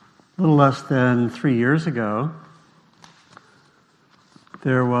little less than 3 years ago,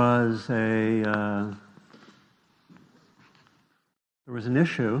 there was an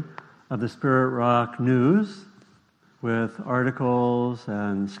issue of the Spirit Rock News with articles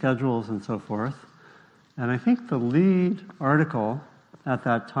and schedules and so forth. And I think the lead article at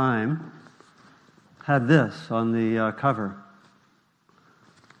that time had this on the cover.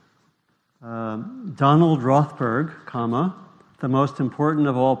 Donald Rothberg, comma, the most important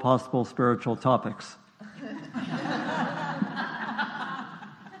of all possible spiritual topics.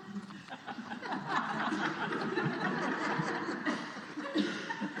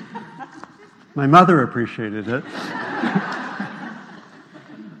 My mother appreciated it.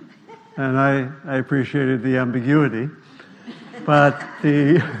 And I appreciated the ambiguity. But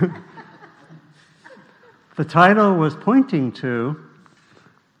the title was pointing to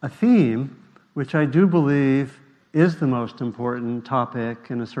a theme which I do believe is the most important topic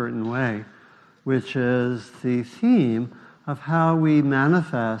in a certain way, which is the theme of how we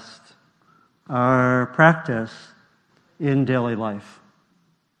manifest our practice in daily life.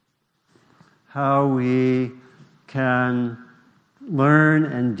 How we can learn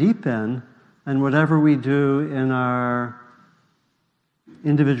and deepen, and whatever we do in our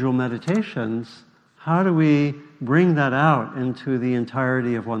individual meditations, how do we bring that out into the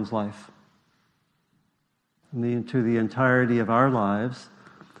entirety of one's life, into the entirety of our lives.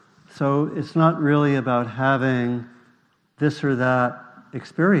 So it's not really about having this or that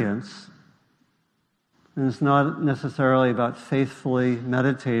experience, and it's not necessarily about faithfully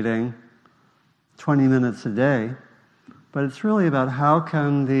meditating 20 minutes a day, but it's really about how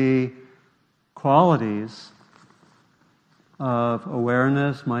can the qualities of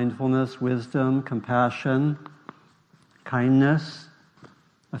awareness, mindfulness, wisdom, compassion, kindness,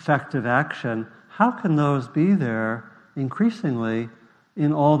 effective action, how can those be there increasingly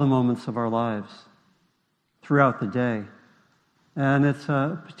in all the moments of our lives throughout the day? And it's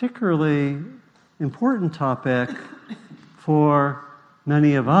a particularly important topic for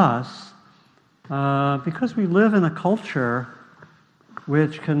many of us because we live in a culture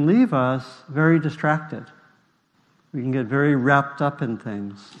which can leave us very distracted. We can get very wrapped up in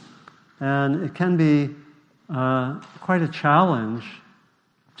things. And it can be quite a challenge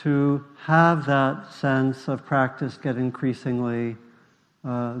to have that sense of practice get increasingly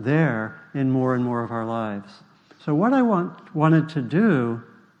there in more and more of our lives. So what I wanted to do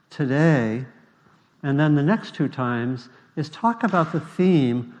today, and then the next 2 times, is talk about the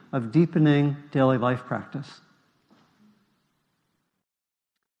theme of deepening daily life practice.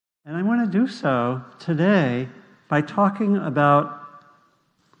 And I want to do so today by talking about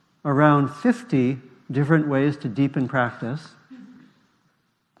around 50 different ways to deepen practice.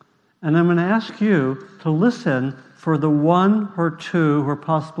 And I'm going to ask you to listen for the 1 or 2 or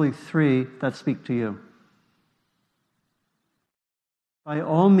possibly 3 that speak to you. By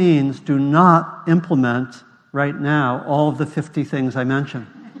all means, do not implement right now all of the 50 things I mentioned.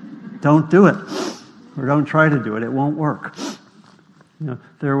 Don't do it, or don't try to do it. It won't work.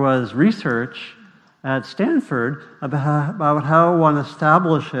 There was research at Stanford about how one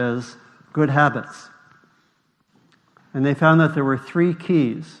establishes good habits. And they found that there were 3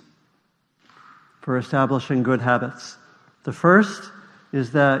 keys for establishing good habits. The first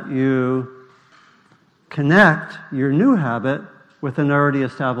is that you connect your new habit with an already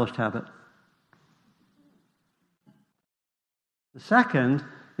established habit. The second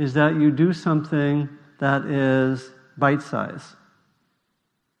is that you do something that is bite-sized,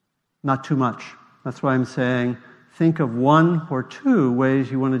 not too much. That's why I'm saying think of 1 or 2 ways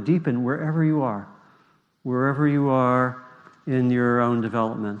you want to deepen wherever you are in your own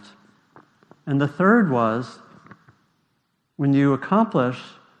development. And the third was, when you accomplish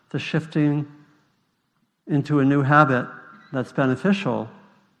the shifting into a new habit that's beneficial,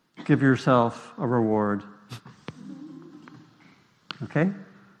 give yourself a reward. Okay?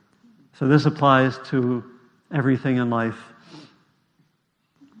 So this applies to everything in life.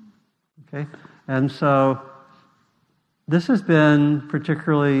 Okay? And so this has been a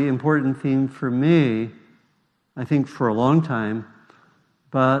particularly important theme for me, I think for a long time,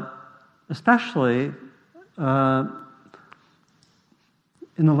 but especially in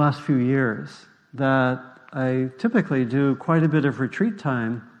the last few years, that I typically do quite a bit of retreat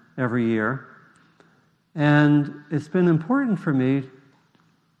time every year. And it's been important for me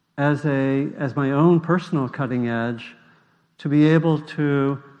as my own personal cutting edge to be able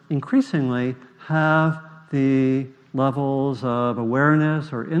to increasingly have the levels of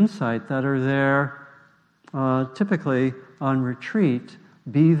awareness or insight that are there typically on retreat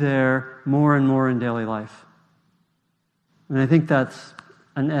be there more and more in daily life. And I think that's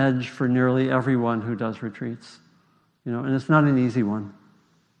an edge for nearly everyone who does retreats. And it's not an easy one,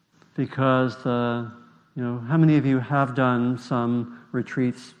 because how many of you have done some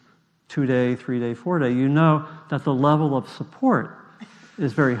retreats, 2-day, 3-day, 4-day? You know that the level of support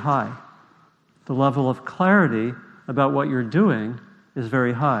is very high. The level of clarity about what you're doing is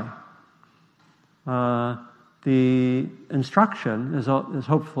very high. The instruction is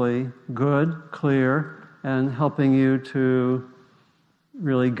hopefully good, clear, and helping you to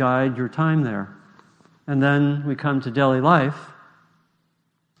really guide your time there. And then we come to daily life.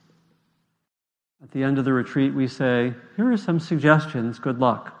 At the end of the retreat, we say, here are some suggestions, good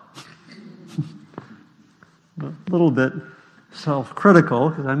luck. A little bit self-critical,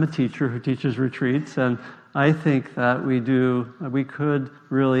 because I'm a teacher who teaches retreats, and I think that we could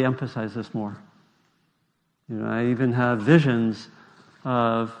really emphasize this more. I even have visions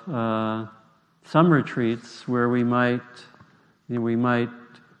of some retreats where we might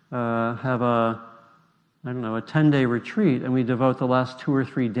have a 10-day retreat, and we devote the last 2 or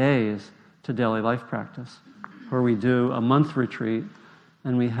 3 days to daily life practice, or we do a month retreat,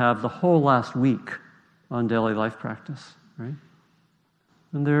 and we have the whole last week on daily life practice, right?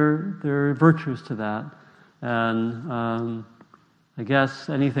 And there are virtues to that, and I guess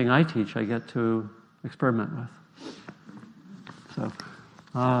anything I teach, I get to experiment with. So,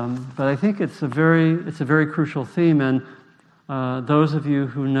 but I think it's a very crucial theme, and those of you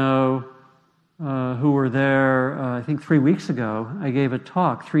who know, who were there, I think 3 weeks ago, I gave a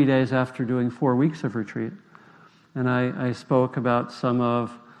talk 3 days after doing 4 weeks of retreat, and I spoke about some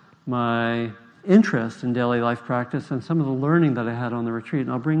of my interest in daily life practice and some of the learning that I had on the retreat,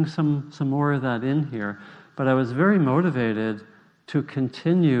 and I'll bring some more of that in here. But I was very motivated to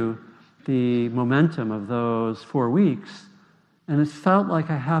continue the momentum of those 4 weeks, and it felt like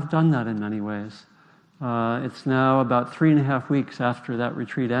I have done that in many ways. It's now about 3.5 weeks after that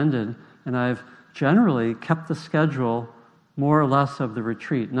retreat ended, and I've generally kept the schedule more or less of the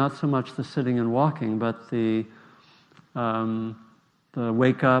retreat, not so much the sitting and walking, but the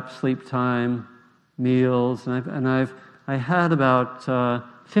wake up, sleep time, meals, and I had about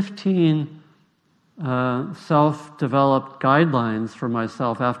 15 self-developed guidelines for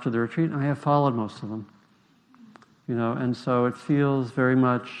myself after the retreat, and I have followed most of them. And so it feels very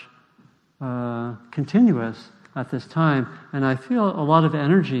much continuous at this time, and I feel a lot of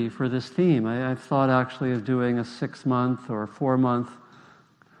energy for this theme. I've thought actually of doing a 6-month or 4-month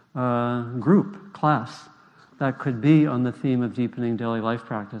group class that could be on the theme of deepening daily life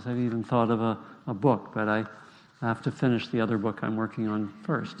practice. I've even thought of a book, but I have to finish the other book I'm working on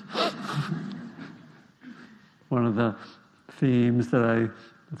first. One of the themes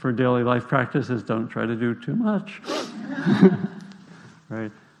for daily life practice is don't try to do too much.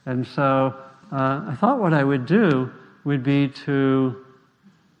 Right? And so I thought what I would do would be to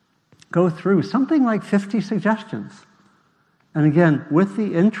go through something like 50 suggestions. And again, with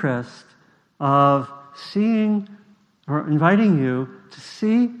the interest of seeing or inviting you to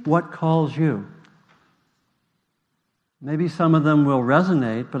see what calls you. Maybe some of them will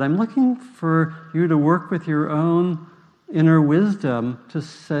resonate, but I'm looking for you to work with your own inner wisdom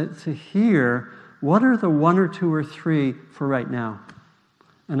to hear what are the 1 or 2 or 3 for right now.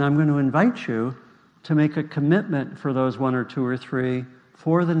 And I'm going to invite you to make a commitment for those 1 or 2 or 3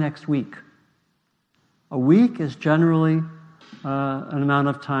 for the next week. A week is generally an amount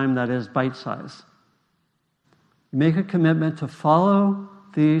of time that is bite-sized. Make a commitment to follow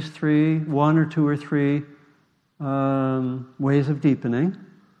these 1 or 2 or 3 ways of deepening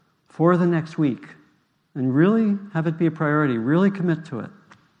for the next week, and really have it be a priority. Really commit to it.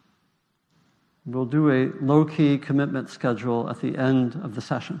 We'll do a low-key commitment schedule at the end of the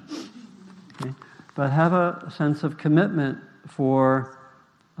session. Okay? But have a sense of commitment for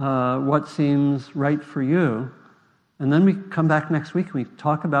what seems right for you, and then we come back next week and we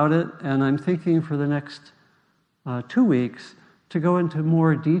talk about it, and I'm thinking for the next 2 weeks to go into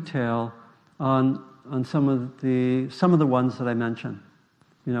more detail on some of the ones that I mentioned,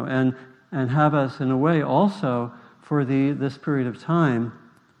 and have us in a way also for this period of time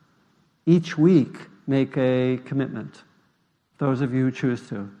each week make a commitment. Those of you who choose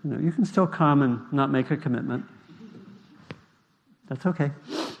to, you can still come and not make a commitment. That's okay.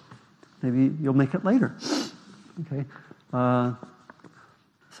 Maybe you'll make it later. Okay.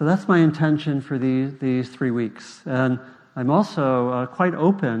 So that's my intention for these 3 weeks. And I'm also quite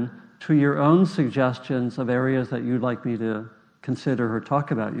open to your own suggestions of areas that you'd like me to consider or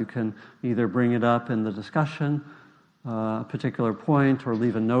talk about. You can either bring it up in the discussion, a particular point, or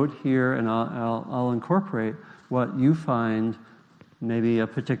leave a note here, and I'll incorporate what you find maybe a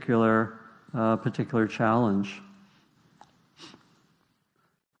particular challenge.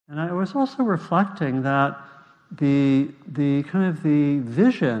 And I was also reflecting that the kind of the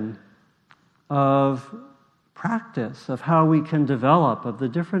vision of practice, of how we can develop, of the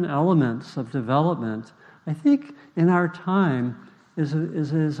different elements of development, I think in our time is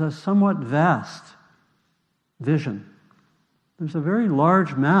a somewhat vast vision. There's a very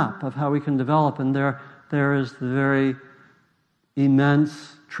large map of how we can develop, and there is the very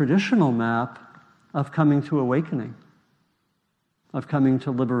immense traditional map of coming to awakening, of coming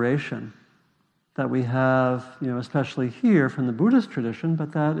to liberation, that we have, especially here from the Buddhist tradition,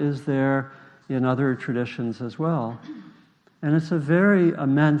 but that is there in other traditions as well. And it's a very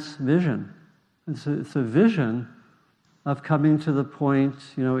immense vision. It's a vision of coming to the point,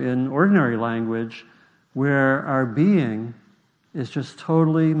 in ordinary language, where our being is just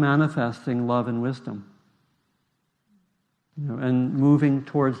totally manifesting love and wisdom, and moving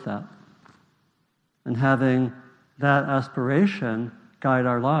towards that, and having that aspiration guide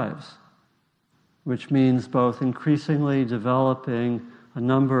our lives, which means both increasingly developing a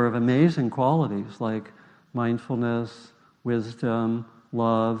number of amazing qualities like mindfulness, wisdom,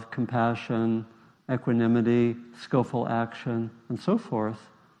 love, compassion, equanimity, skillful action, and so forth.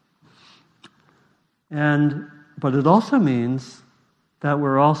 But it also means that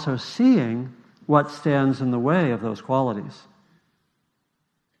we're also seeing what stands in the way of those qualities.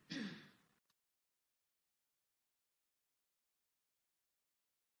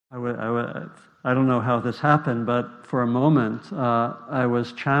 I don't know how this happened, but for a moment I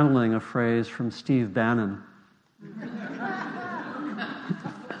was channeling a phrase from Steve Bannon.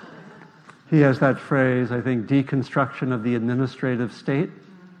 He has that phrase, I think, deconstruction of the administrative state,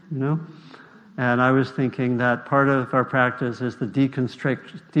 And I was thinking that part of our practice is the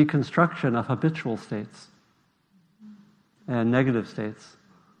deconstruction of habitual states and negative states.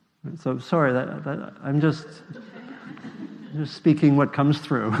 So sorry, that I'm just speaking what comes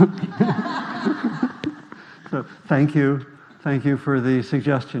through. So thank you for the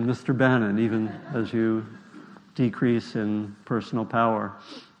suggestion, Mr. Bannon, even as you decrease in personal power.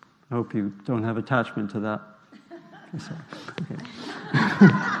 I hope you don't have attachment to that.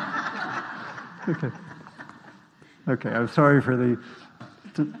 Okay. I'm sorry for the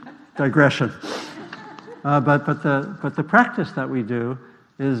digression. But the practice that we do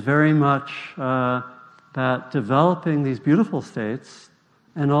is very much that developing these beautiful states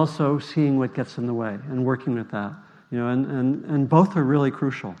and also seeing what gets in the way and working with that. And both are really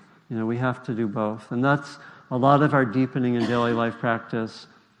crucial. We have to do both. And that's a lot of our deepening in daily life practice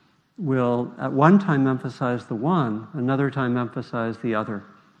will at one time emphasize the one, another time emphasize the other.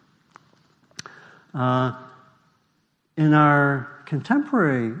 In our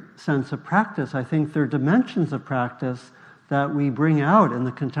contemporary sense of practice, I think there are dimensions of practice that we bring out in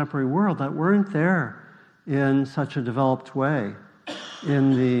the contemporary world that weren't there in such a developed way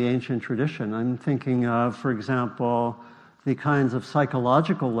in the ancient tradition. I'm thinking of, for example, the kinds of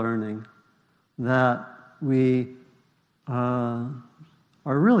psychological learning that we are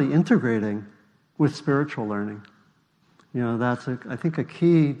really integrating with spiritual learning. That's, I think, a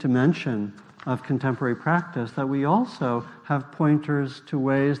key dimension of contemporary practice, that we also have pointers to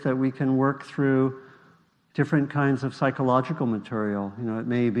ways that we can work through different kinds of psychological material. It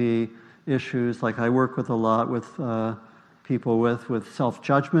may be issues like I work with a lot with people with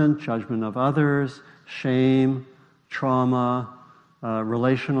self-judgment, judgment of others, shame, trauma,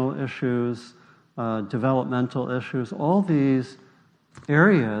 relational issues, developmental issues, all these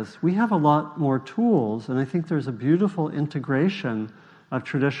areas. We have a lot more tools, and I think there's a beautiful integration of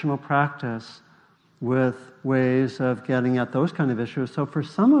traditional practice with ways of getting at those kind of issues. So for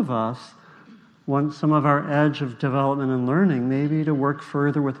some of us, some of our edge of development and learning may be to work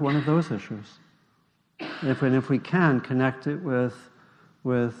further with one of those issues. If we can, connect it with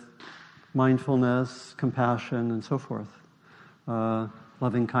mindfulness, compassion, and so forth,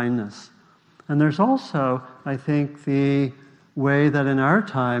 loving kindness. And there's also, I think, the way that in our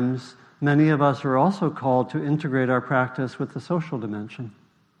times, many of us are also called to integrate our practice with the social dimension,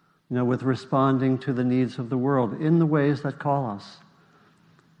 with responding to the needs of the world in the ways that call us,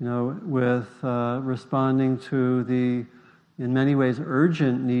 with responding to the, in many ways,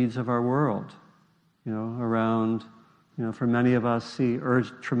 urgent needs of our world, around, for many of us see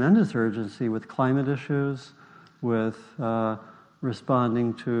tremendous urgency with climate issues, with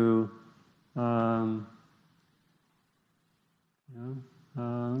responding to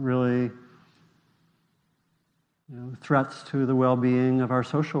really threats to the well-being of our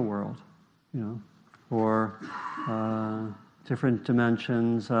social world, or different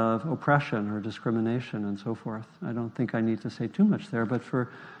dimensions of oppression or discrimination and so forth. I don't think I need to say too much there, but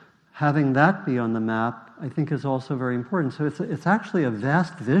for having that be on the map, I think, is also very important. So it's actually a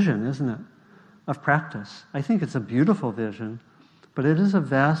vast vision, isn't it, of practice. I think it's a beautiful vision, but it is a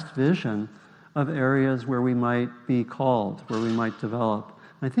vast vision of areas where we might be called, where we might develop.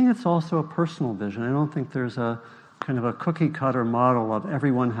 And I think it's also a personal vision. I don't think there's a kind of a cookie-cutter model of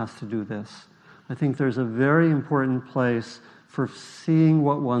everyone has to do this. I think there's a very important place for seeing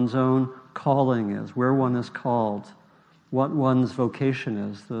what one's own calling is, where one is called, what one's vocation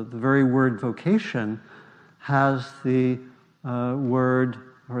is. The very word vocation has the word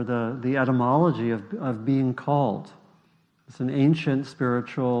or the etymology of being called. It's an ancient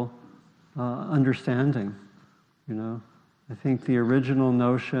spiritual understanding. I think the original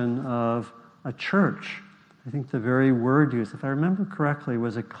notion of a church, I think the very word used, if I remember correctly,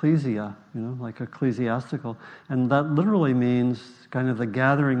 was ecclesia, like ecclesiastical. And that literally means kind of the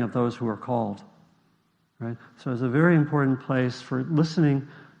gathering of those who are called. Right? So it's a very important place for listening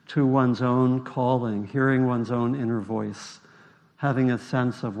to one's own calling, hearing one's own inner voice, having a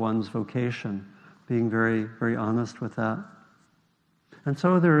sense of one's vocation, being very, very honest with that. And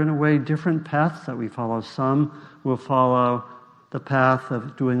so there are, in a way, different paths that we follow. Some will follow the path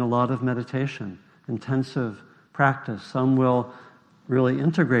of doing a lot of meditation, intensive practice. Some will really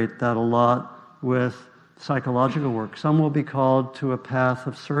integrate that a lot with psychological work. Some will be called to a path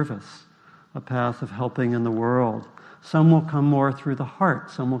of service, a path of helping in the world. Some will come more through the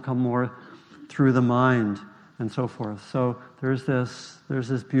heart. Some will come more through the mind, and so forth. So there's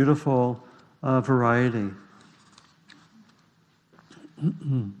this beautiful variety.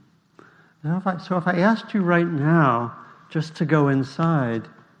 So if I asked you right now just to go inside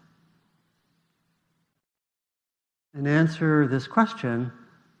and answer this question,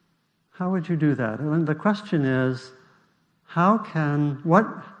 how would you do that? And the question is, what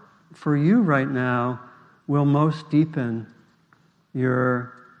for you right now will most deepen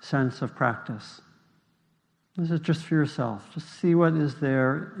your sense of practice? This is just for yourself. Just see what is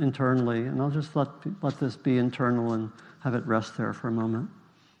there internally, and I'll just let this be internal and have it rest there for a moment.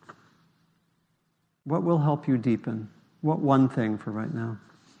 What will help you deepen? What one thing for right now?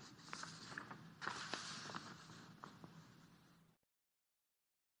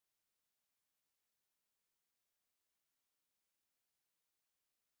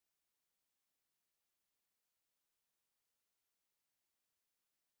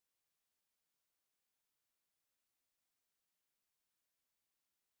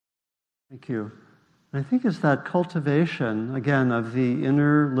 Thank you. I think it's that cultivation, again, of the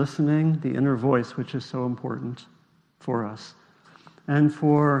inner listening, the inner voice, which is so important for us. And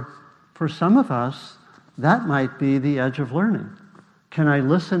for some of us, that might be the edge of learning. Can I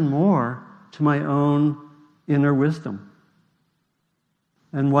listen more to my own inner wisdom?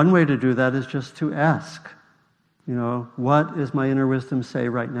 And one way to do that is just to ask, what is my inner wisdom say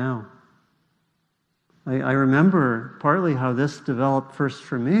right now? I remember partly how this developed first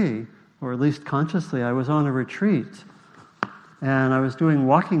for me, or at least consciously. I was on a retreat, and I was doing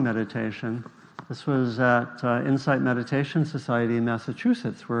walking meditation. This was at Insight Meditation Society in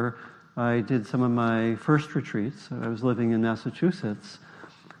Massachusetts, where I did some of my first retreats. I was living in Massachusetts.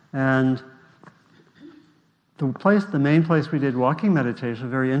 And the main place we did walking meditation,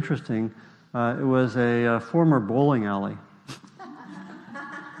 very interesting. It was a former bowling alley.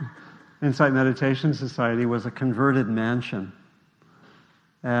 Insight Meditation Society was a converted mansion.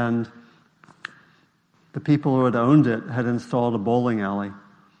 And the people who had owned it had installed a bowling alley.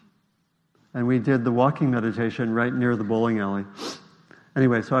 And we did the walking meditation right near the bowling alley.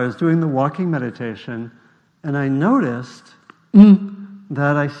 Anyway, so I was doing the walking meditation, and I noticed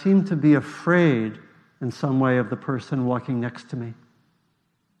that I seemed to be afraid in some way of the person walking next to me.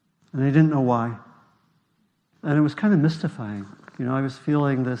 And I didn't know why. And it was kind of mystifying. I was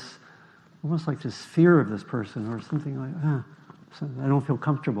feeling this, almost like this fear of this person, or something like, I don't feel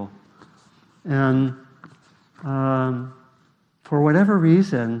comfortable. And for whatever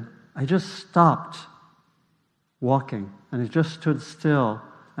reason, I just stopped walking, and I just stood still,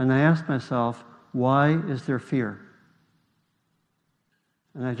 and I asked myself, why is there fear?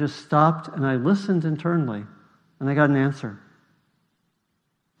 And I just stopped, and I listened internally, and I got an answer.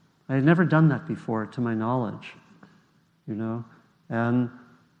 I had never done that before, to my knowledge, and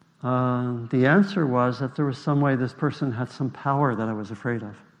the answer was that there was some way this person had some power that I was afraid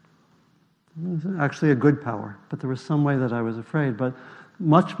of. It was actually a good power, but there was some way that I was afraid. But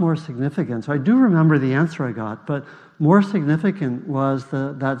much more significant, so I do remember the answer I got, but more significant was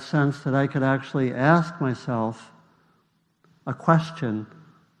that sense that I could actually ask myself a question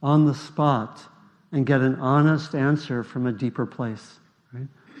on the spot and get an honest answer from a deeper place. Right?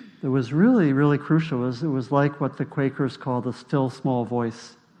 It was really, really crucial. It was like what the Quakers call the still small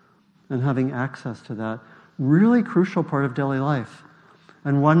voice. and having access to that. Really crucial part of daily life.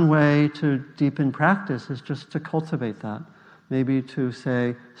 And one way to deepen practice is just to cultivate that. Maybe to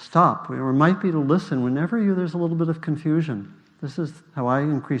say, stop, or it might be to listen whenever there's a little bit of confusion. This is how I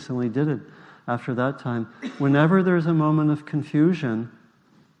increasingly did it after that time. Whenever there's a moment of confusion,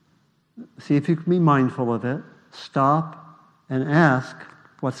 see if you can be mindful of it, stop and ask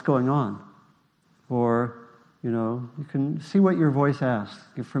what's going on. Or, you can see what your voice asks.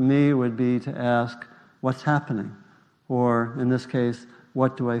 For me, it would be to ask, what's happening? Or, in this case,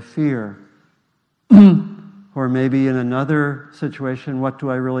 what do I fear? Or maybe in another situation, what do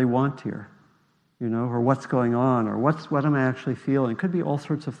I really want here? Or what's going on? Or what am I actually feeling? It could be all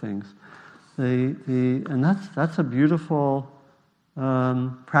sorts of things. And that's a beautiful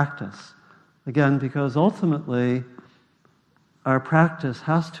practice. Again, because ultimately, our practice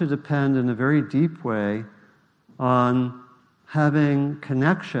has to depend in a very deep way on having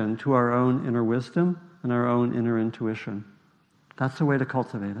connection to our own inner wisdom and our own inner intuition. That's a way to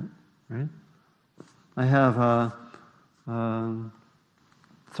cultivate it, right? I have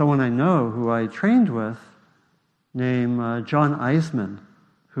someone I know who I trained with named John Eisman,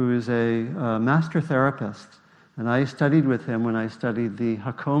 who is a master therapist. And I studied with him when I studied the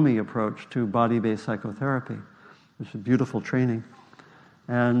Hakomi approach to body-based psychotherapy, which is beautiful training.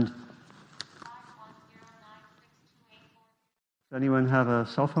 And does anyone have a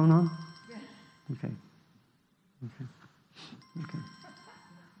cell phone on? Yes. Okay.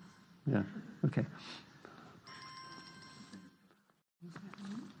 Yeah, okay.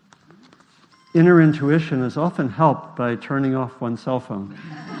 Inner intuition is often helped by turning off one's cell phone.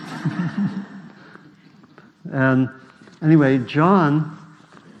 And anyway, John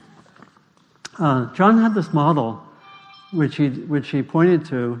had this model which he pointed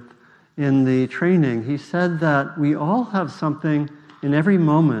to in the training. He said that we all have something in every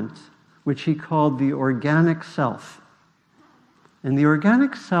moment which he called the organic self. And the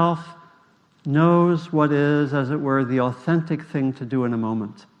organic self knows what is, as it were, the authentic thing to do in a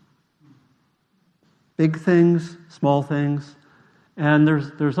moment. Big things, small things. And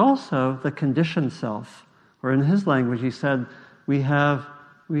there's also the conditioned self, or in his language he said, we have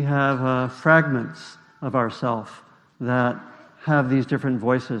fragments of ourself that have these different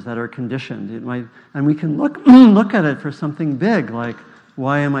voices that are conditioned. And we can look at it for something big, like,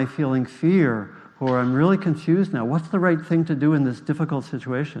 why am I feeling fear? Or I'm really confused now. What's the right thing to do in this difficult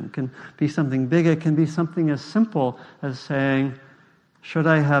situation? It can be something big. It can be something as simple as saying, should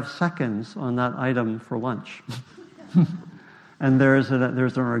I have seconds on that item for lunch? And there's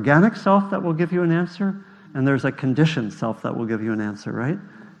an organic self that will give you an answer, and there's a conditioned self that will give you an answer, right?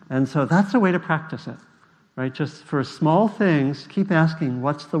 And so that's a way to practice it, right? Just for small things, keep asking,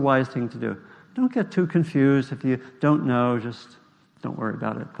 what's the wise thing to do? Don't get too confused. If you don't know, just don't worry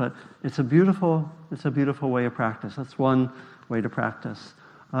about it. But it's a beautiful way of practice. That's one way to practice.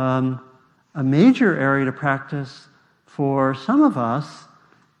 A major area to practice for some of us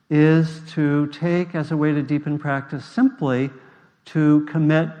is to take as a way to deepen practice simply to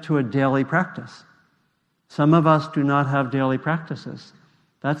commit to a daily practice. Some of us do not have daily practices.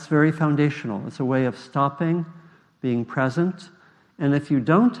 That's very foundational. It's a way of stopping, being present. And if you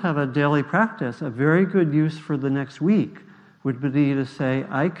don't have a daily practice, a very good use for the next week would be to say,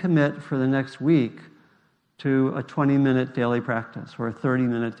 I commit for the next week to a 20-minute daily practice, or a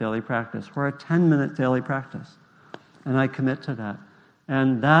 30-minute daily practice, or a 10-minute daily practice. And I commit to that.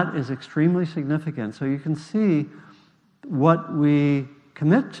 And that is extremely significant. So you can see what we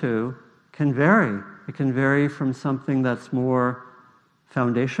commit to can vary. It can vary from something that's more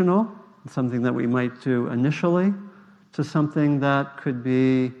foundational, something that we might do initially, to something that could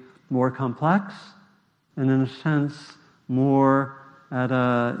be more complex, and in a sense, more at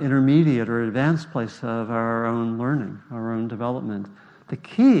an intermediate or advanced place of our own learning, our own development. The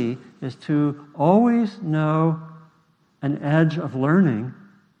key is to always know an edge of learning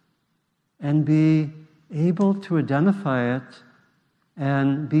and be able to identify it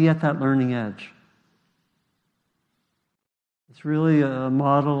and be at that learning edge. It's really a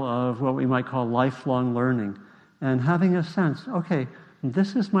model of what we might call lifelong learning, and having a sense, okay,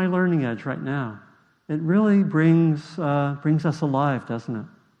 this is my learning edge right now. It really brings us alive, doesn't it?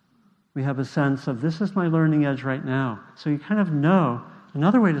 We have a sense of, this is my learning edge right now. So you kind of know.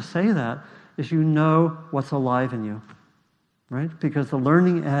 Another way to say that is you know what's alive in you, right? Because the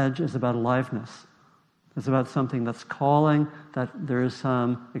learning edge is about aliveness. It's about something that's calling, that there is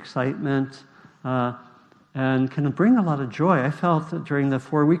some excitement, and can bring a lot of joy. I felt that during the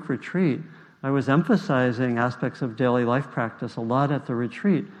 4-week retreat, I was emphasizing aspects of daily life practice a lot at the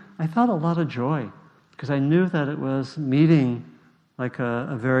retreat. I felt a lot of joy, because I knew that it was meeting like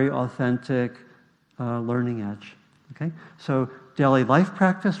a very authentic learning edge. Okay? So daily life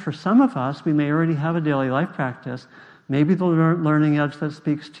practice, for some of us, we may already have a daily life practice. Maybe the learning edge that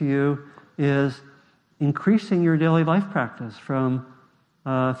speaks to you is increasing your daily life practice from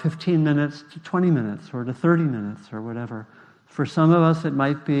 15 minutes to 20 minutes or to 30 minutes or whatever. For some of us, it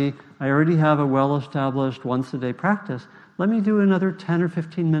might be, I already have a well-established once-a-day practice. Let me do another 10 or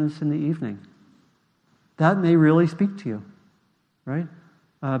 15 minutes in the evening. That may really speak to you, right?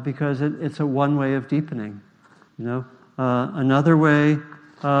 Because it's a one way of deepening. Another way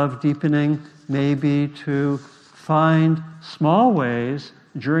of deepening may be to find small ways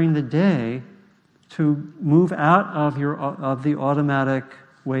during the day to move out of the automatic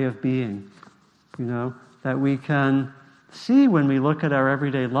way of being. That we can see when we look at our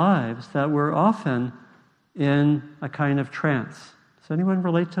everyday lives that we're often in a kind of trance. Does anyone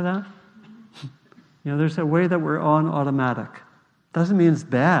relate to that? There's a way that we're on automatic. Doesn't mean it's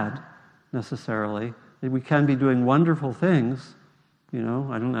bad necessarily. We can be doing wonderful things, I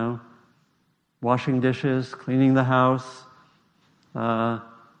don't know, washing dishes, cleaning the house,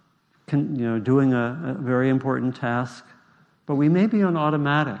 doing a very important task. But we may be on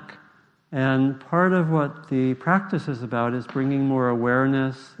automatic. And part of what the practice is about is bringing more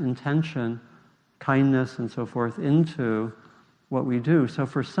awareness, intention, kindness, and so forth into what we do. So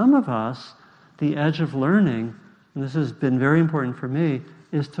for some of us, the edge of learning, and this has been very important for me,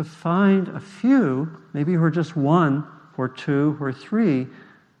 is to find a few, maybe we're just one or two or three,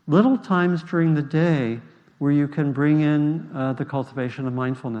 little times during the day where you can bring in the cultivation of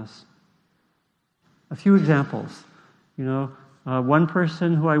mindfulness. A few examples. One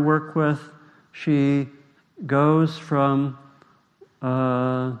person who I work with, she goes from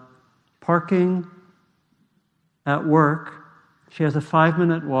parking at work. She has a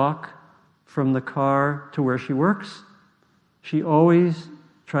 5-minute walk from the car to where she works. She always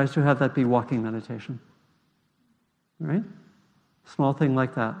tries to have that be walking meditation. Right? Small thing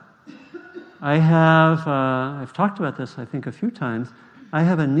like that. I've talked about this, I think, a few times. I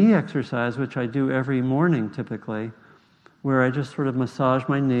have a knee exercise, which I do every morning typically, where I just sort of massage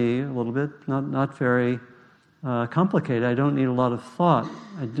my knee a little bit, not very complicated. I don't need a lot of thought.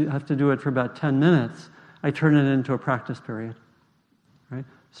 I have to do it for about 10 minutes. I turn it into a practice period. Right?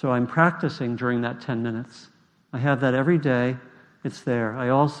 So I'm practicing during that 10 minutes. I have that every day. It's there. I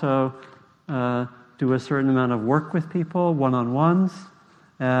also do a certain amount of work with people, one-on-ones,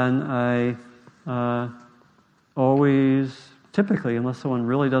 and I always, typically, unless someone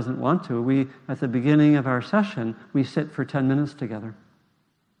really doesn't want to, at the beginning of our session, we sit for 10 minutes together.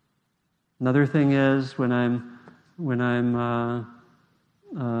 Another thing is when I'm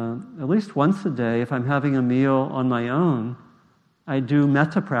at least once a day, if I'm having a meal on my own, I do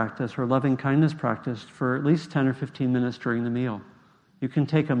metta practice or loving kindness practice for at least 10 or 15 minutes during the meal. You can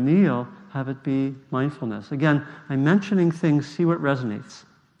take a meal, have it be mindfulness. Again, I'm mentioning things, see what resonates.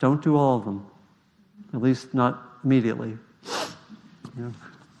 Don't do all of them, at least not immediately.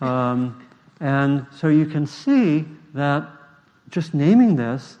 And so you can see that just naming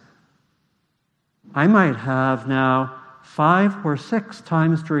this, I might have now 5 or 6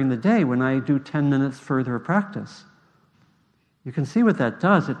 times during the day when I do 10 minutes further practice. You can see what that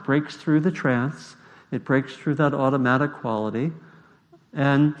does. It breaks through the trance. It breaks through that automatic quality.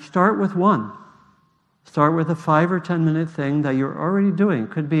 And start with one. Start with a 5 or 10 minute thing that you're already doing.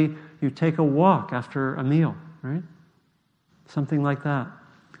 It could be you take a walk after a meal, right? Something like that.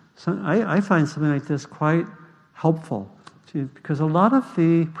 So I find something like this quite helpful because a lot of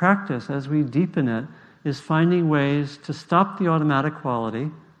the practice as we deepen it is finding ways to stop the automatic quality,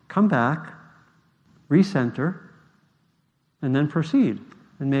 come back, recenter, and then proceed.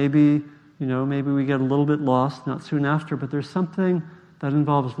 And maybe we get a little bit lost, not soon after, but there's something that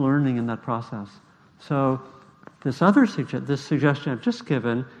involves learning in that process. So this suggestion I've just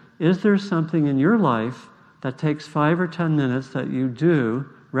given, is there something in your life that takes 5 or 10 minutes that you do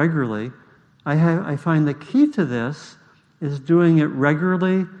regularly? I find the key to this is doing it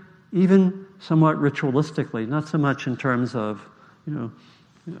regularly, even somewhat ritualistically, not so much in terms of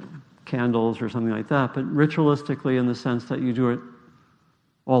candles or something like that, but ritualistically in the sense that you do it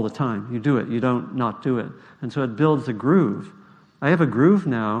all the time. You do it. You don't not do it. And so it builds a groove. I have a groove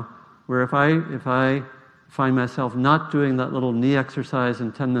now where if I find myself not doing that little knee exercise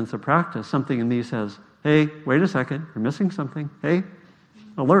in 10 minutes of practice, something in me says, hey, wait a second, you're missing something. Hey,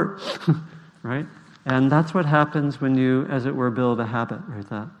 alert, right? And that's what happens when you, as it were, build a habit,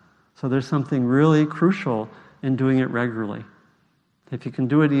 right? So there's something really crucial in doing it regularly. If you can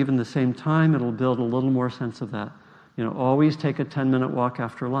do it even the same time, it'll build a little more sense of that. Always take a 10-minute walk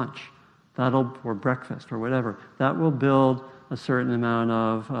after lunch. Or breakfast or whatever. That will build a certain amount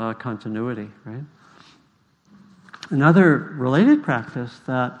of continuity, right? Another related practice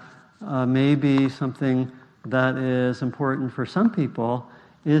that may be something that is important for some people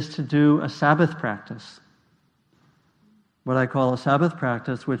is to do a Sabbath practice. What I call a Sabbath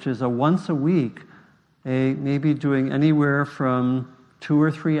practice, which is a once a week, maybe doing anywhere from 2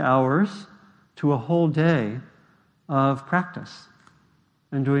 or 3 hours to a whole day of practice,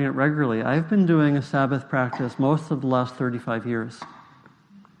 and doing it regularly. I've been doing a Sabbath practice most of the last 35 years,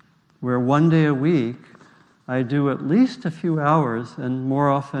 where one day a week I do at least a few hours, and more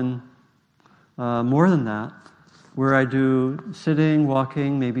often more than that, where I do sitting,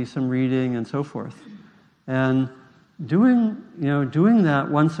 walking, maybe some reading, and so forth. And doing that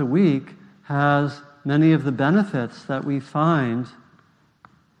once a week has many of the benefits that we find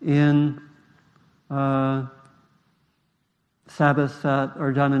in Sabbaths that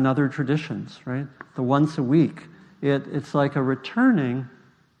are done in other traditions, right? The once a week, it's like a returning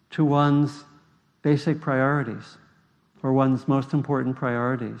to one's basic priorities, or one's most important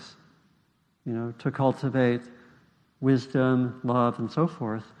priorities, to cultivate wisdom, love, and so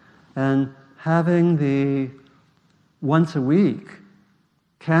forth. And having the once a week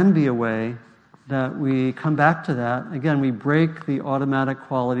can be a way that we come back to that. Again, we break the automatic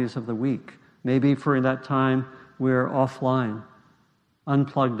qualities of the week. Maybe for that time we're offline,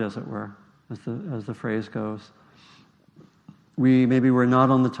 unplugged, as it were, as the phrase goes. Maybe we're not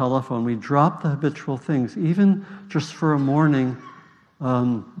on the telephone. We drop the habitual things, even just for a morning,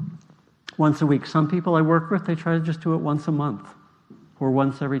 once a week. Some people I work with, they try to just do it once a month or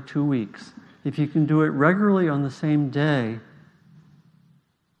once every 2 weeks. If you can do it regularly on the same day,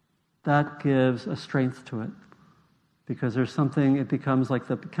 that gives a strength to it, because there's something, it can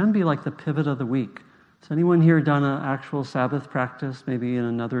be like the pivot of the week. Has anyone here done an actual Sabbath practice, maybe in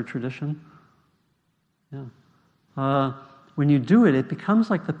another tradition? Yeah. When you do it, it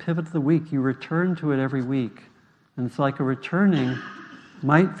becomes like the pivot of the week. You return to it every week. And it's like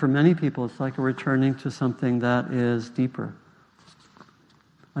for many people, it's like a returning to something that is deeper.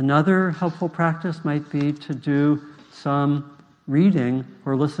 Another helpful practice might be to do some reading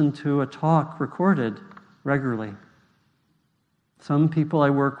or listen to a talk recorded regularly. Some people I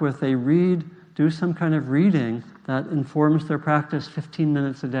work with, they do some kind of reading that informs their practice 15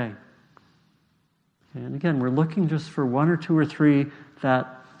 minutes a day. Okay, and again, we're looking just for 1 or 2 or 3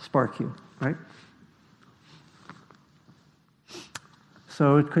 that spark you, right?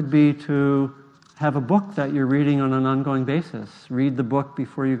 So it could be to have a book that you're reading on an ongoing basis. Read the book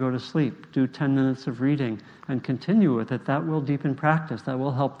before you go to sleep. Do 10 minutes of reading and continue with it. That will deepen practice. That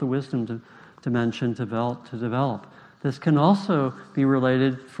will help the wisdom dimension develop. This can also be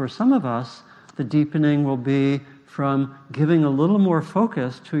related, for some of us, the deepening will be from giving a little more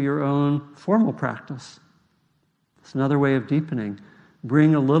focus to your own formal practice. It's another way of deepening.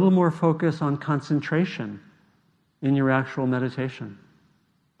 Bring a little more focus on concentration in your actual meditation.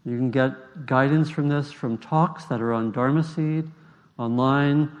 You can get guidance from this from talks that are on Dharma Seed,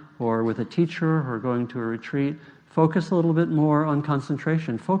 online, or with a teacher, or going to a retreat. Focus a little bit more on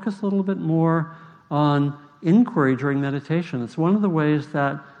concentration. Focus a little bit more on inquiry during meditation. It's one of the ways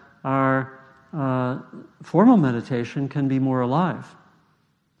that our formal meditation can be more alive.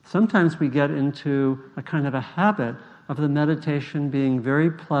 Sometimes we get into a kind of a habit of the meditation being very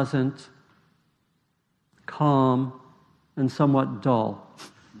pleasant, calm, and somewhat dull.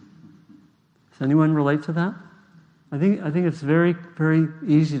 Does anyone relate to that? I think it's very, very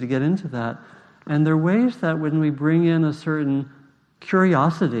easy to get into that. And there are ways that when we bring in a certain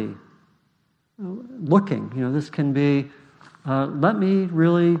curiosity, looking, this can be, let me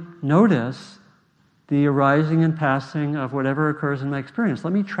really notice the arising and passing of whatever occurs in my experience.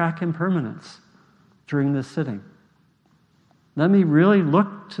 Let me track impermanence during this sitting. Let me really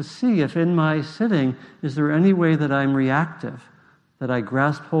look to see if in my sitting, is there any way that I'm reactive, that I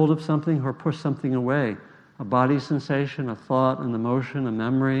grasp hold of something or push something away, a body sensation, a thought, an emotion, a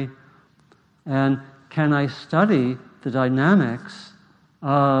memory. And can I study the dynamics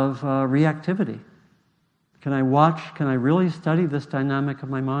of reactivity? Can I really study this dynamic of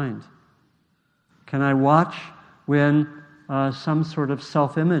my mind? Can I watch when some sort of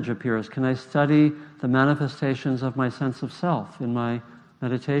self-image appears? Can I study the manifestations of my sense of self in my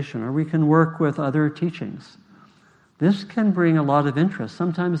meditation? Or we can work with other teachings. This can bring a lot of interest.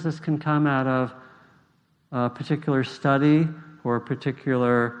 Sometimes this can come out of a particular study or a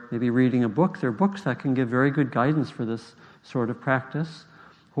particular, maybe reading a book. There are books that can give very good guidance for this sort of practice.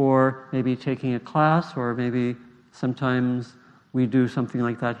 Or maybe taking a class, or maybe sometimes we do something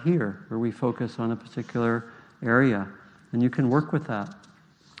like that here, where we focus on a particular area. And you can work with that.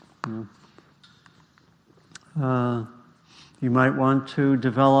 You might want to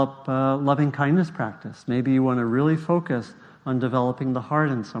develop loving kindness practice. Maybe you want to really focus on developing the heart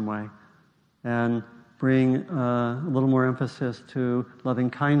in some way and bring a little more emphasis to loving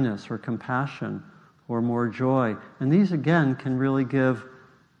kindness or compassion or more joy. And these, again, can really give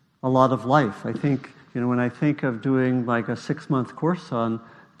a lot of life. I think, when I think of doing like a 6-month course on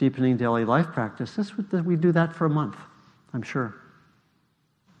deepening daily life practice, we do that for a month, I'm sure.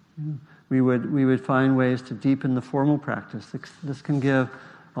 We would find ways to deepen the formal practice. This can give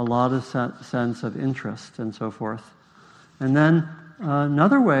a lot of sense of interest and so forth. And then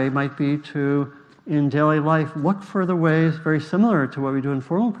another way might be to, in daily life, look for the ways very similar to what we do in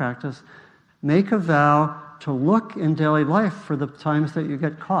formal practice. Make a vow to look in daily life for the times that you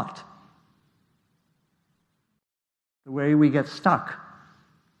get caught. The way we get stuck.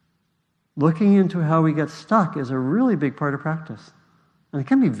 Looking into how we get stuck is a really big part of practice. And it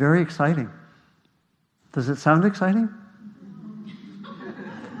can be very exciting. Does it sound exciting?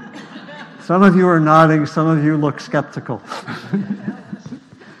 Some of you are nodding, some of you look skeptical.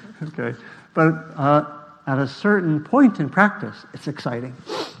 Okay. But at a certain point in practice, it's exciting.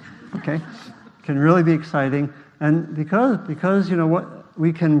 Okay? It can really be exciting. And because what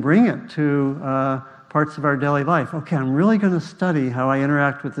we can bring it to parts of our daily life. Okay, I'm really going to study how I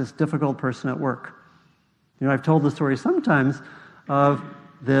interact with this difficult person at work. I've told the story sometimes of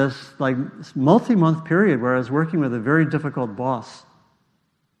this multi-month period where I was working with a very difficult boss.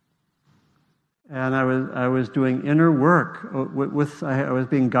 And I was doing inner work. I was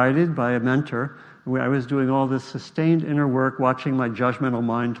being guided by a mentor. I was doing all this sustained inner work, watching my judgmental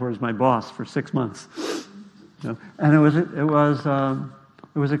mind towards my boss for 6 months. And it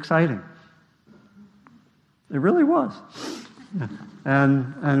was exciting. It really was.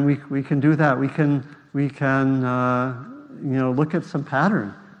 And we can do that. We can look at some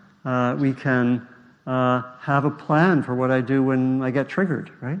pattern. We can have a plan for what I do when I get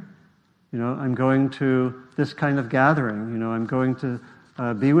triggered, right? I'm going to this kind of gathering. I'm going to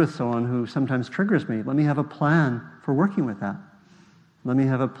be with someone who sometimes triggers me. Let me have a plan for working with that. Let me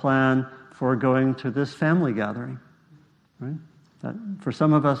have a plan for going to this family gathering, right? That, for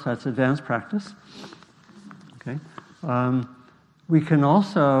some of us, that's advanced practice. Okay. We can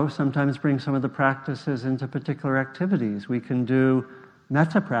also sometimes bring some of the practices into particular activities. We can do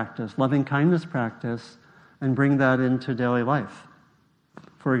metta practice, loving kindness practice, and bring that into daily life.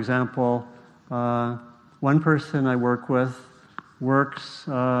 For example, one person I work with works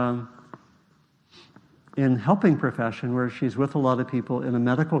in helping profession where she's with a lot of people in a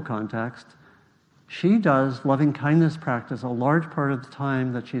medical context. She does loving kindness practice a large part of the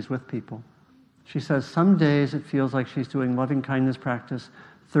time that she's with people. She says some days it feels like she's doing loving kindness practice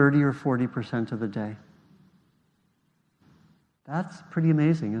 30 or 40% of the day. That's pretty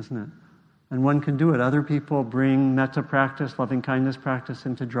amazing, isn't it? And one can do it. Other people bring metta practice, loving kindness practice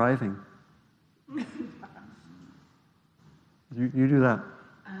into driving. You do that.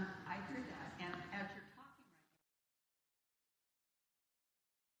 I heard that. And as you're talking,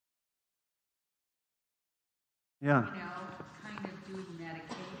 yeah. Kind of doing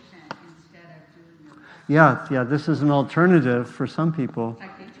medication instead of doing your practice. Yeah, this is an alternative for some people.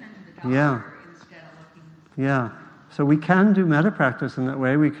 Like they turn to the doctor instead of looking. Yeah. So we can do metta practice in that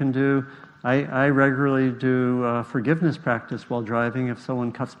way. We can do, I regularly do forgiveness practice while driving if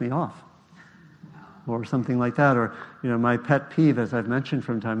someone cuts me off. Or something like that. Or, my pet peeve, as I've mentioned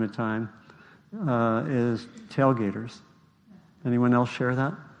from time to time, is tailgaters. Anyone else share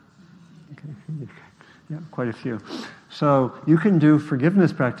that? Okay. Yeah, quite a few. So you can do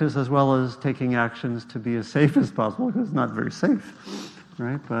forgiveness practice as well as taking actions to be as safe as possible, because it's not very safe,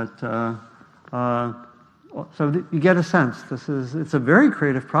 right? But so you get a sense. It's a very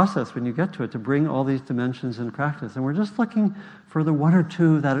creative process when you get to it, to bring all these dimensions into practice. And we're just looking for the one or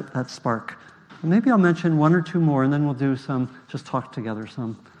two that spark. And maybe I'll mention one or two more, and then we'll do just talk together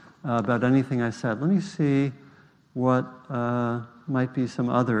some about anything I said. Let me see what might be some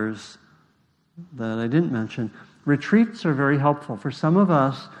others that I didn't mention. Retreats are very helpful. For some of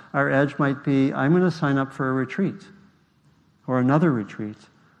us, our edge might be, I'm going to sign up for a retreat or another retreat,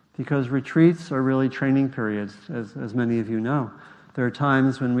 because retreats are really training periods, as many of you know. There are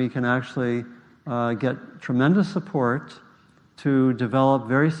times when we can actually get tremendous support to develop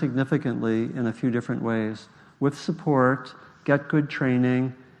very significantly in a few different ways. With support, get good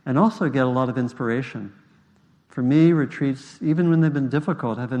training, and also get a lot of inspiration. For me, retreats, even when they've been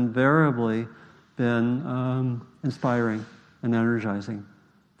difficult, have invariably been inspiring and energizing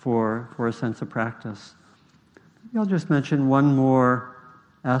for a sense of practice. I'll just mention one more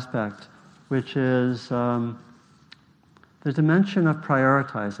aspect, which is the dimension of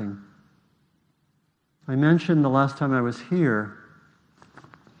prioritizing. I mentioned the last time I was here,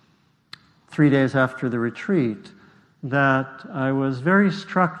 3 days after the retreat, that I was very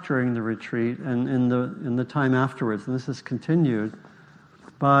struck during the retreat and in the time afterwards, and this has continued,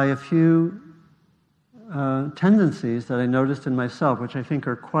 by a few tendencies that I noticed in myself, which I think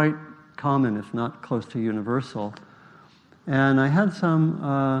are quite common, if not close to universal. And I had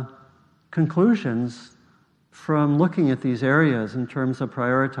some conclusions from looking at these areas in terms of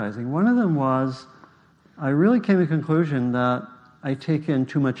prioritizing. One of them was, I really came to the conclusion that I take in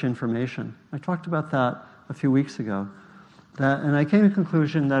too much information. I talked about that a few weeks ago. And I came to the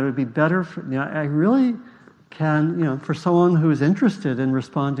conclusion that it would be better for, I really can, for someone who is interested in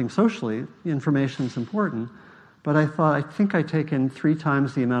responding socially, information is important, but I thought, I think I take in 3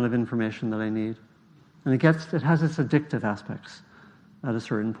 times the amount of information that I need. And it has its addictive aspects at a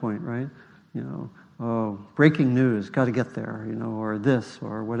certain point, right? Breaking news, got to get there, or this,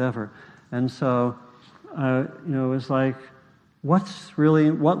 or whatever. And so, it was like,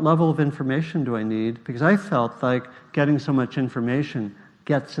 what level of information do I need? Because I felt like getting so much information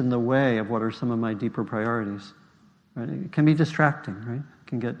gets in the way of what are some of my deeper priorities. Right? It can be distracting, right?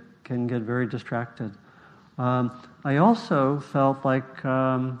 Can get very distracted. I also felt like,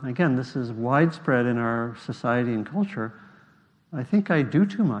 again, this is widespread in our society and culture, I think I do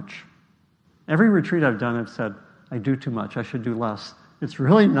too much. Every retreat I've done, I've said, I do too much, I should do less. It's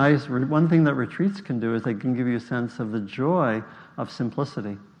really nice. One thing that retreats can do is they can give you a sense of the joy of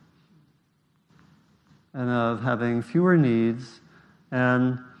simplicity and of having fewer needs.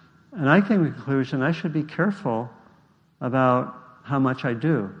 And I came to the conclusion I should be careful about how much I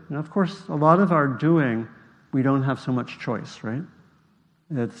do. And of course, a lot of our doing, we don't have so much choice, right?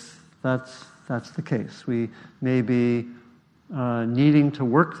 That's the case. We may be needing to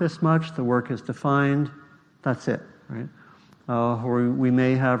work this much. The work is defined. That's it, right? Or we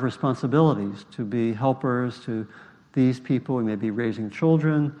may have responsibilities to be helpers to these people. We may be raising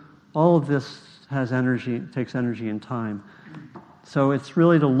children. All of this has energy, takes energy and time. So it's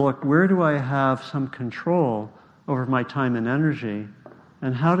really to look, where do I have some control over my time and energy,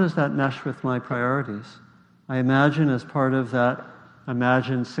 and how does that mesh with my priorities? I imagine as part of that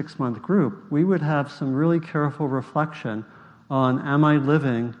imagined 6-month group, we would have some really careful reflection on, am I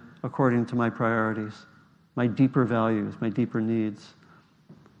living according to my priorities? My deeper values, my deeper needs.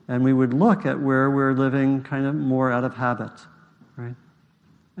 And we would look at where we're living kind of more out of habit, right?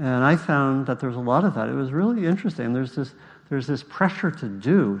 And I found that there's a lot of that. It was really interesting. There's this pressure to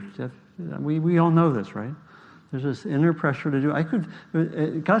do. We all know this, right? There's this inner pressure to do.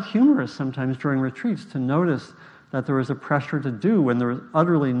 It got humorous sometimes during retreats to notice that there was a pressure to do when there was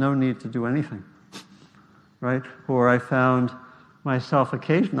utterly no need to do anything, right? Or I found myself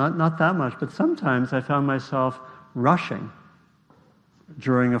occasionally, not that much, but sometimes I found myself rushing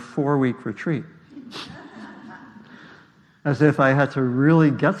during a 4-week retreat. As if I had to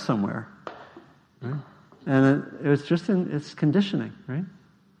really get somewhere. Right? And it's conditioning, right?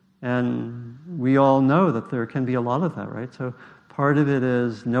 And we all know that there can be a lot of that, right? So part of it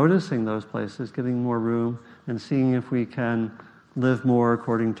is noticing those places, giving more room, and seeing if we can live more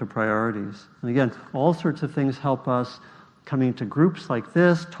according to priorities. And again, all sorts of things help us. Coming to groups like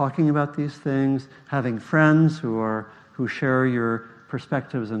this, talking about these things, having friends who share your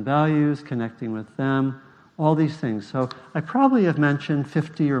perspectives and values, connecting with them, all these things. So I probably have mentioned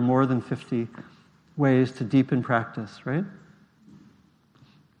 50 or more than 50 ways to deepen practice, right?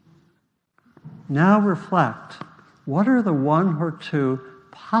 Now reflect. What are the 1 or 2,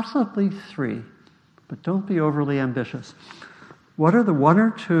 possibly 3, but don't be overly ambitious. What are the 1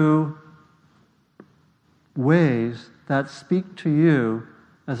 or 2 ways that speak to you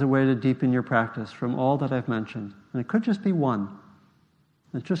as a way to deepen your practice from all that I've mentioned? And it could just be 1.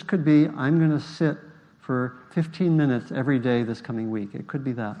 It just could be, I'm going to sit for 15 minutes every day this coming week. It could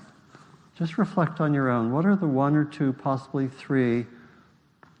be that. Just reflect on your own. What are the 1 or 2, possibly 3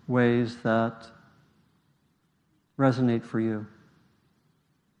 ways that resonate for you?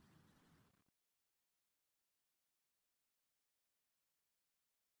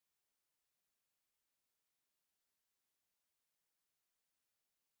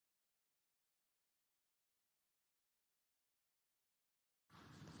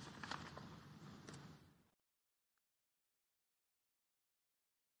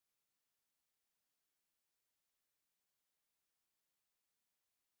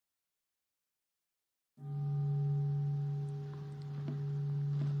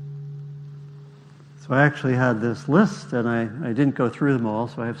 So I actually had this list, and I didn't go through them all,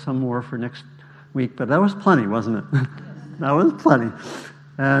 so I have some more for next week, but that was plenty, wasn't it? That was plenty.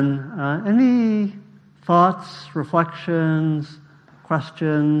 And any thoughts, reflections,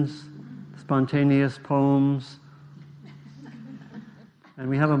 questions, spontaneous poems. And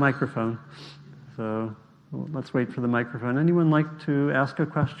we have a microphone, so let's wait for the microphone. Anyone like to ask a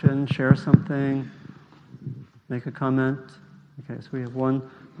question, share something, make a comment? Okay, so we have one,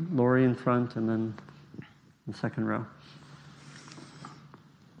 Lori in front, and then the second row.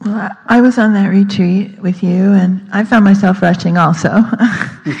 Well, I was on that retreat with you, and I found myself rushing also.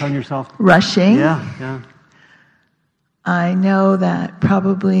 You found yourself? Rushing. Yeah. I know that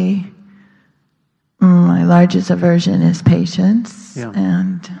probably my largest aversion is patience,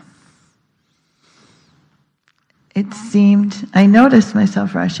 and it seemed, I noticed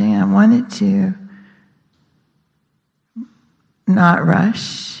myself rushing. I wanted to not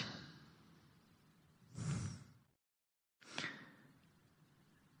rush.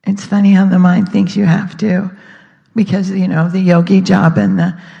 It's funny how the mind thinks you have to, because, the yogi job and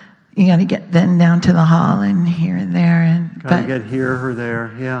you got to get then down to the hall and here and there. Got to get here or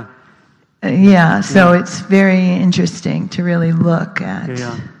there, yeah. So it's very interesting to really look at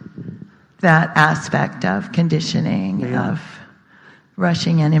that aspect of conditioning, of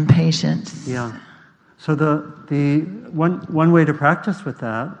rushing and impatience. Yeah. So the one way to practice with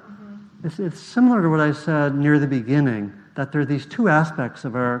that, it's similar to what I said near the beginning, that there are these two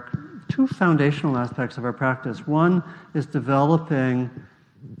foundational aspects of our practice. One is developing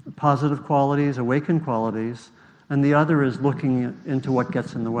positive qualities, awakened qualities, and the other is looking into what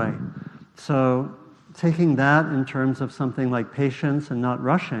gets in the way. So taking that in terms of something like patience and not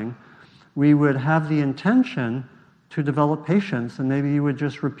rushing, we would have the intention to develop patience, and maybe you would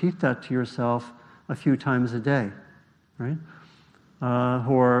just repeat that to yourself a few times a day, right?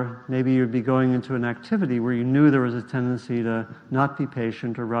 Or maybe you'd be going into an activity where you knew there was a tendency to not be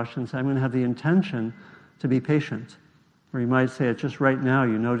patient or rush, and say, I'm going to have the intention to be patient. Or you might say it just right now,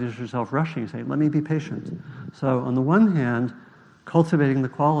 you notice yourself rushing, you say, let me be patient. So on the one hand, cultivating the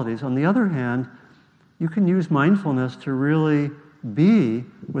qualities. On the other hand, you can use mindfulness to really be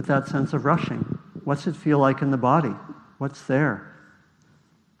with that sense of rushing. What's it feel like in the body? What's there?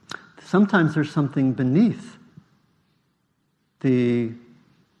 Sometimes there's something beneath the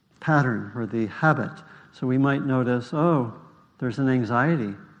pattern or the habit. So we might notice, there's an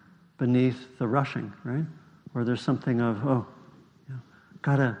anxiety beneath the rushing, right? Or there's something of,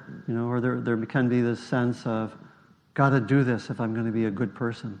 gotta, or there can be this sense of, gotta do this if I'm going to be a good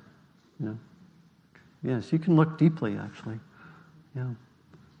person, Yes, you can look deeply, actually. Yeah.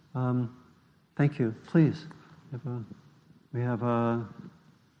 Thank you. Please. We have a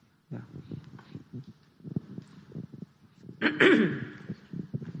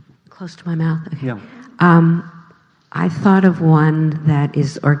Close to my mouth. Okay. Yeah. I thought of one that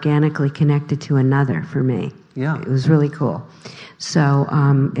is organically connected to another for me. Yeah. It was really cool. So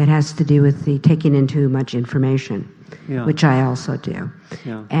it has to do with the taking in too much information, which I also do.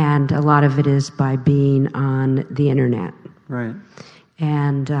 Yeah. And a lot of it is by being on the internet. Right.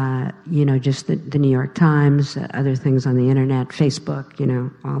 And, just the New York Times, other things on the internet, Facebook,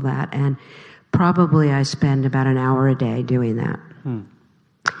 all that. And probably I spend about an hour a day doing that.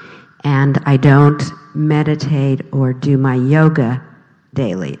 And I don't meditate or do my yoga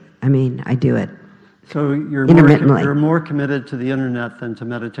daily. I mean, I do it So you're intermittently. You're more committed to the internet than to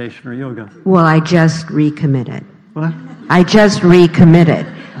meditation or yoga. Well, I just recommitted. What? I just recommitted.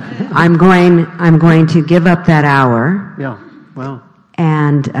 I'm going to give up that hour. Yeah. Well.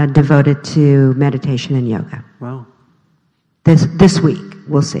 And devote it to meditation and yoga. Well. This week,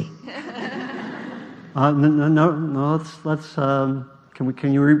 we'll see. No. Let's.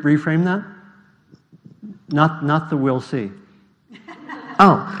 Can you reframe that? Not the we'll see.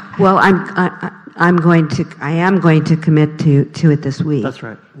 Oh well, I am going to commit to it this week. That's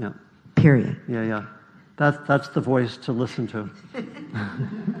right. Yeah. Period. Yeah. That's the voice to listen to.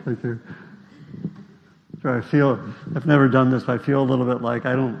 Right there. So I've never done this, but I feel a little bit like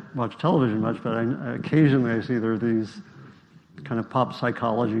I don't watch television much, but occasionally I see there are these kind of pop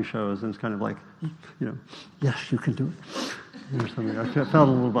psychology shows, and it's kind of like, yes, you can do it. Or something. I felt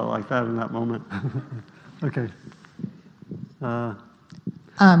a little bit like that in that moment. Okay. Yeah.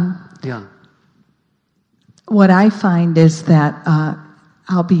 What I find is that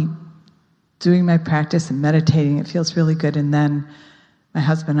I'll be doing my practice and meditating. It feels really good. And then my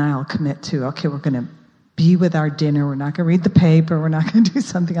husband and I will commit to, okay, we're going to be with our dinner. We're not going to read the paper. We're not going to do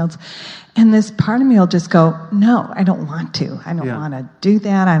something else. And this part of me will just go, no, I don't want to. I don't want to do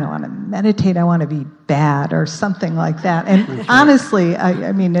that. I don't want to meditate. I want to be bad or something like that. And honestly,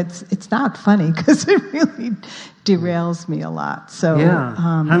 I mean, it's not funny because it really derails me a lot. So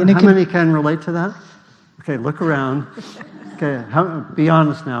how many can relate to that? Okay, look around. Okay, be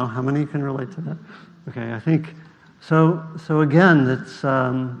honest now. How many can relate to that? Okay, I think So again, it's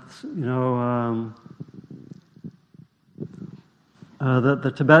the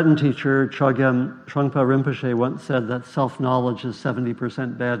Tibetan teacher Chogyam Trungpa Rinpoche once said that self-knowledge is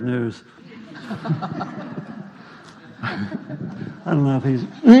 70% bad news. I don't know if he's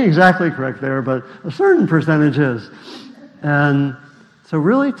exactly correct there, but a certain percentage is. And so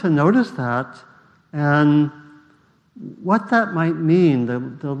really to notice that and what that might mean,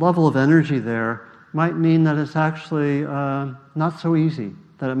 the level of energy there, might mean that it's actually not so easy,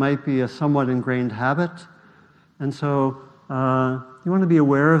 that it might be a somewhat ingrained habit. And so you want to be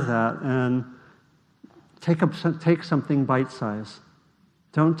aware of that and take something bite-sized.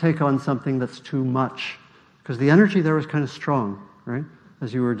 Don't take on something that's too much, because the energy there is kind of strong, right,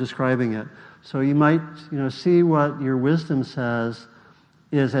 as you were describing it. So you might see what your wisdom says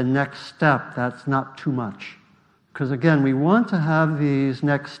is a next step that's not too much. Because again, we want to have these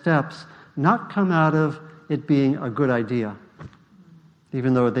next steps not come out of it being a good idea,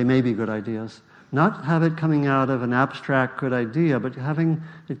 even though they may be good ideas. Not have it coming out of an abstract good idea, but having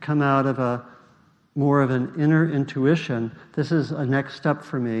it come out of more of an inner intuition. This is a next step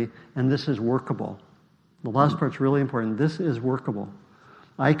for me, and this is workable. The last part's really important. This is workable.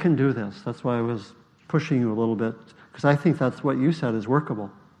 I can do this. That's why I was pushing you a little bit, because I think that's what you said is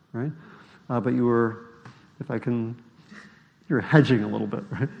workable, right? But you were, you're hedging a little bit,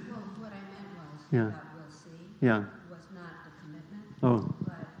 right? Well, what I meant was that we'll see was not the commitment, but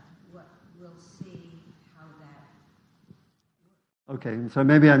what we'll see how that. Okay, so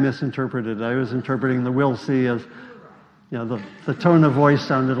maybe I misinterpreted. I was interpreting the "will see" as, the tone of voice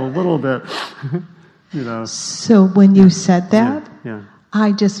sounded a little bit, So when you said that, yeah.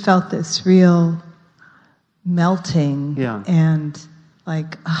 I just felt this real melting and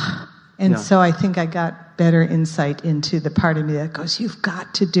so I think I got better insight into the part of me that goes, you've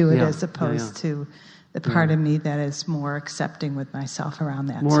got to do it, as opposed to the part of me that is more accepting with myself around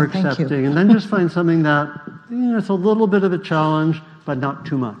that. More so accepting. Thank you. And then just find something that, it's a little bit of a challenge, but not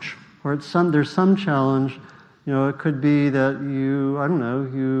too much. Or there's some challenge. It could be that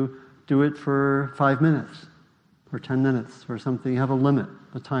you do it for 5 minutes or 10 minutes or something. You have a limit,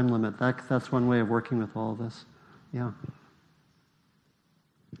 a time limit. That's one way of working with all of this. Yeah.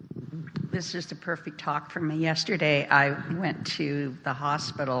 This is just a perfect talk for me. Yesterday, I went to the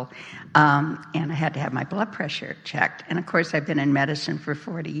hospital, and I had to have my blood pressure checked. And of course, I've been in medicine for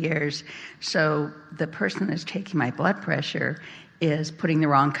 40 years. So the person that's taking my blood pressure is putting the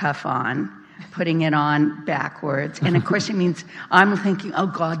wrong cuff on, putting it on backwards. And of course, it means I'm thinking, oh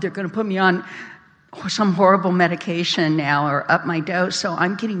God, they're going to put me on some horrible medication now or up my dose. So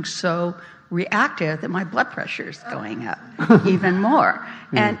I'm getting so reactive that my blood pressure is going up even more.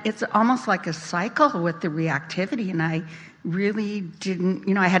 And it's almost like a cycle with the reactivity. And I really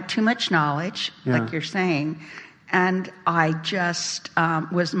didn't, I had too much knowledge, like you're saying. And I just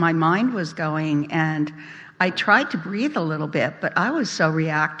my mind was going, and I tried to breathe a little bit, but I was so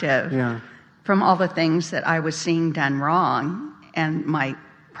reactive from all the things that I was seeing done wrong and my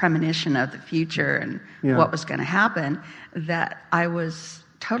premonition of the future and what was going to happen, that I was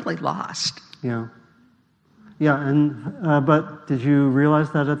totally lost. Yeah. And but did you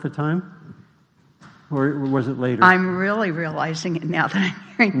realize that at the time, or was it later? I'm really realizing it now that I'm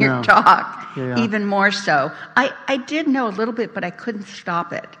hearing your talk, even more so. I did know a little bit, but I couldn't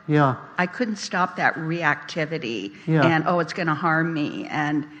stop it. Yeah. I couldn't stop that reactivity and it's going to harm me,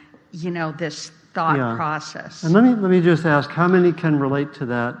 and this thought process. And let me just ask, how many can relate to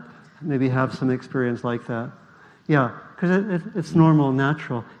that? Maybe have some experience like that. Yeah, because it's normal and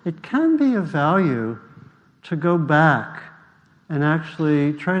natural. It can be of value to go back and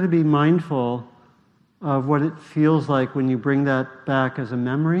actually try to be mindful of what it feels like when you bring that back as a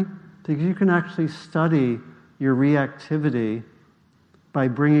memory, because you can actually study your reactivity by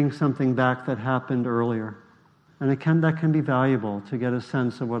bringing something back that happened earlier. And that can be valuable to get a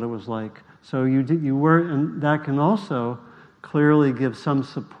sense of what it was like. So and that can also clearly give some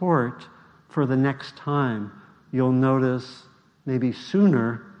support for the next time. You'll notice maybe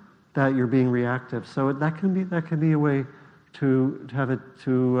sooner that you're being reactive. So that can be a way to have it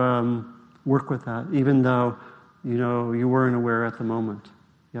to work with that, even though you weren't aware at the moment.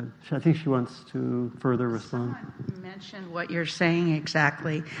 Yeah, I think she wants to further respond. Someone mentioned what you're saying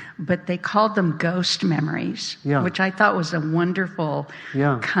exactly, but they called them ghost memories, which I thought was a wonderful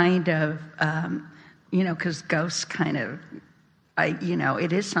kind of, because ghosts kind of,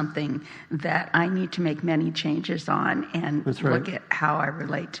 it is something that I need to make many changes on and look at how I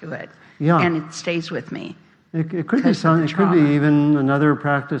relate to it. Yeah. And it stays with me. It could be something. It could be even another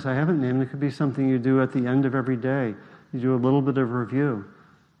practice I haven't named. It could be something you do at the end of every day. You do a little bit of review.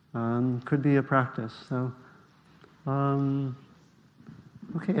 Could be a practice. So, Okay,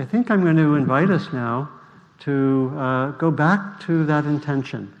 I think I'm going to invite us now to go back to that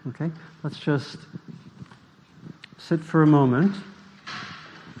intention. Okay, let's just sit for a moment.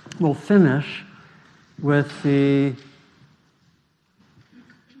 We'll finish with the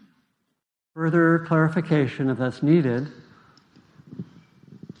further clarification if that's needed,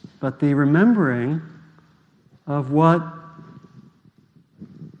 but the remembering of what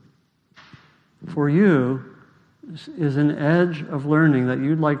for you is an edge of learning that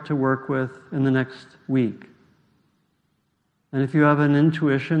you'd like to work with in the next week. And if you have an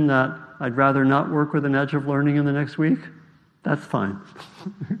intuition that I'd rather not work with an edge of learning in the next week, that's fine.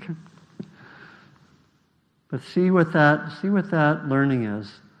 But see what that learning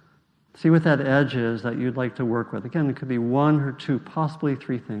is. See what that edge is that you'd like to work with. Again, it could be one or two, possibly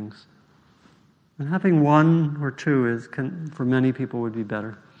three things. And having one or two for many people would be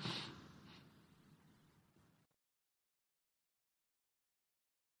better.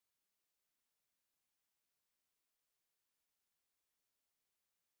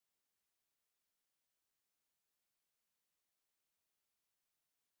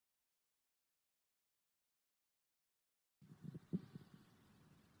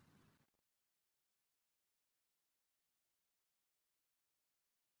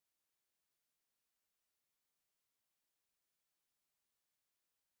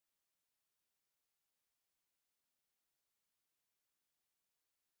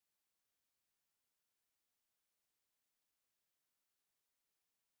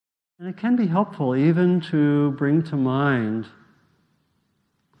 And it can be helpful even to bring to mind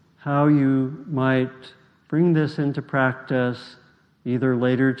how you might bring this into practice either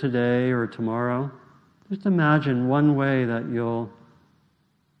later today or tomorrow. Just imagine one way that you'll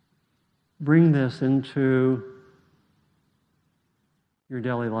bring this into your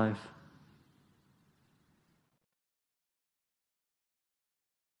daily life.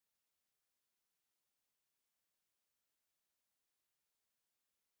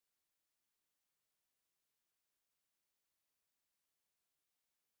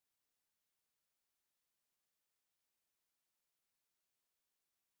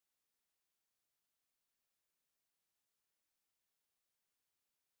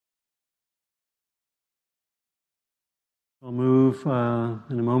 We'll move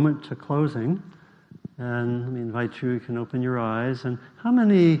in a moment to closing, and let me invite you can open your eyes. And how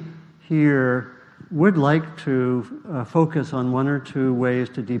many here would like to focus on one or two ways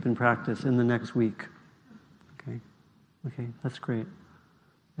to deepen practice in the next week? Okay, that's great.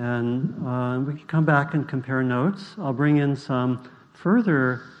 And we can come back and compare notes. I'll bring in some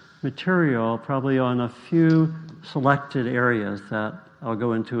further material, probably on a few selected areas that I'll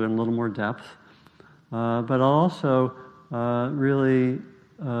go into in a little more depth. But I'll also really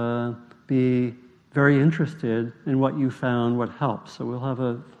be very interested in what you found, what helps. So we'll have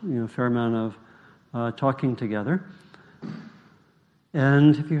a fair amount of talking together.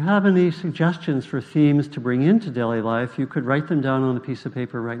 And if you have any suggestions for themes to bring into daily life, you could write them down on a piece of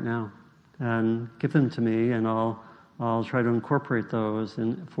paper right now and give them to me, and I'll try to incorporate those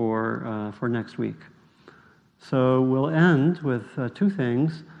for next week. So we'll end with two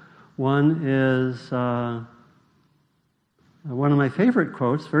things. One is one of my favorite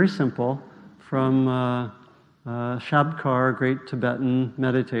quotes, very simple, from Shabkar, a great Tibetan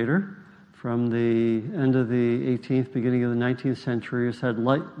meditator from the end of the 18th, beginning of the 19th century, who said,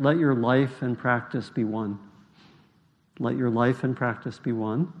 let your life and practice be one. Let your life and practice be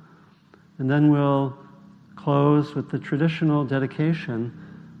one. And then we'll close with the traditional dedication.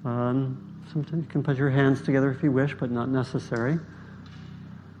 Sometimes you can put your hands together if you wish, but not necessary.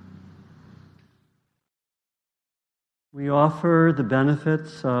 We offer the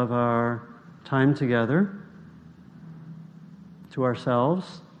benefits of our time together to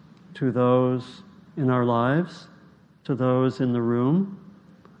ourselves, to those in our lives, to those in the room.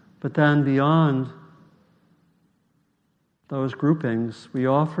 But then beyond those groupings, we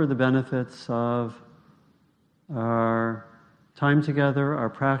offer the benefits of our time together, our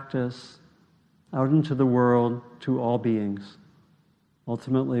practice, out into the world to all beings.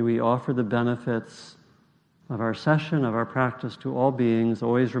 Ultimately, we offer the benefits of our session, of our practice to all beings,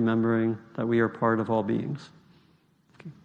 always remembering that we are part of all beings.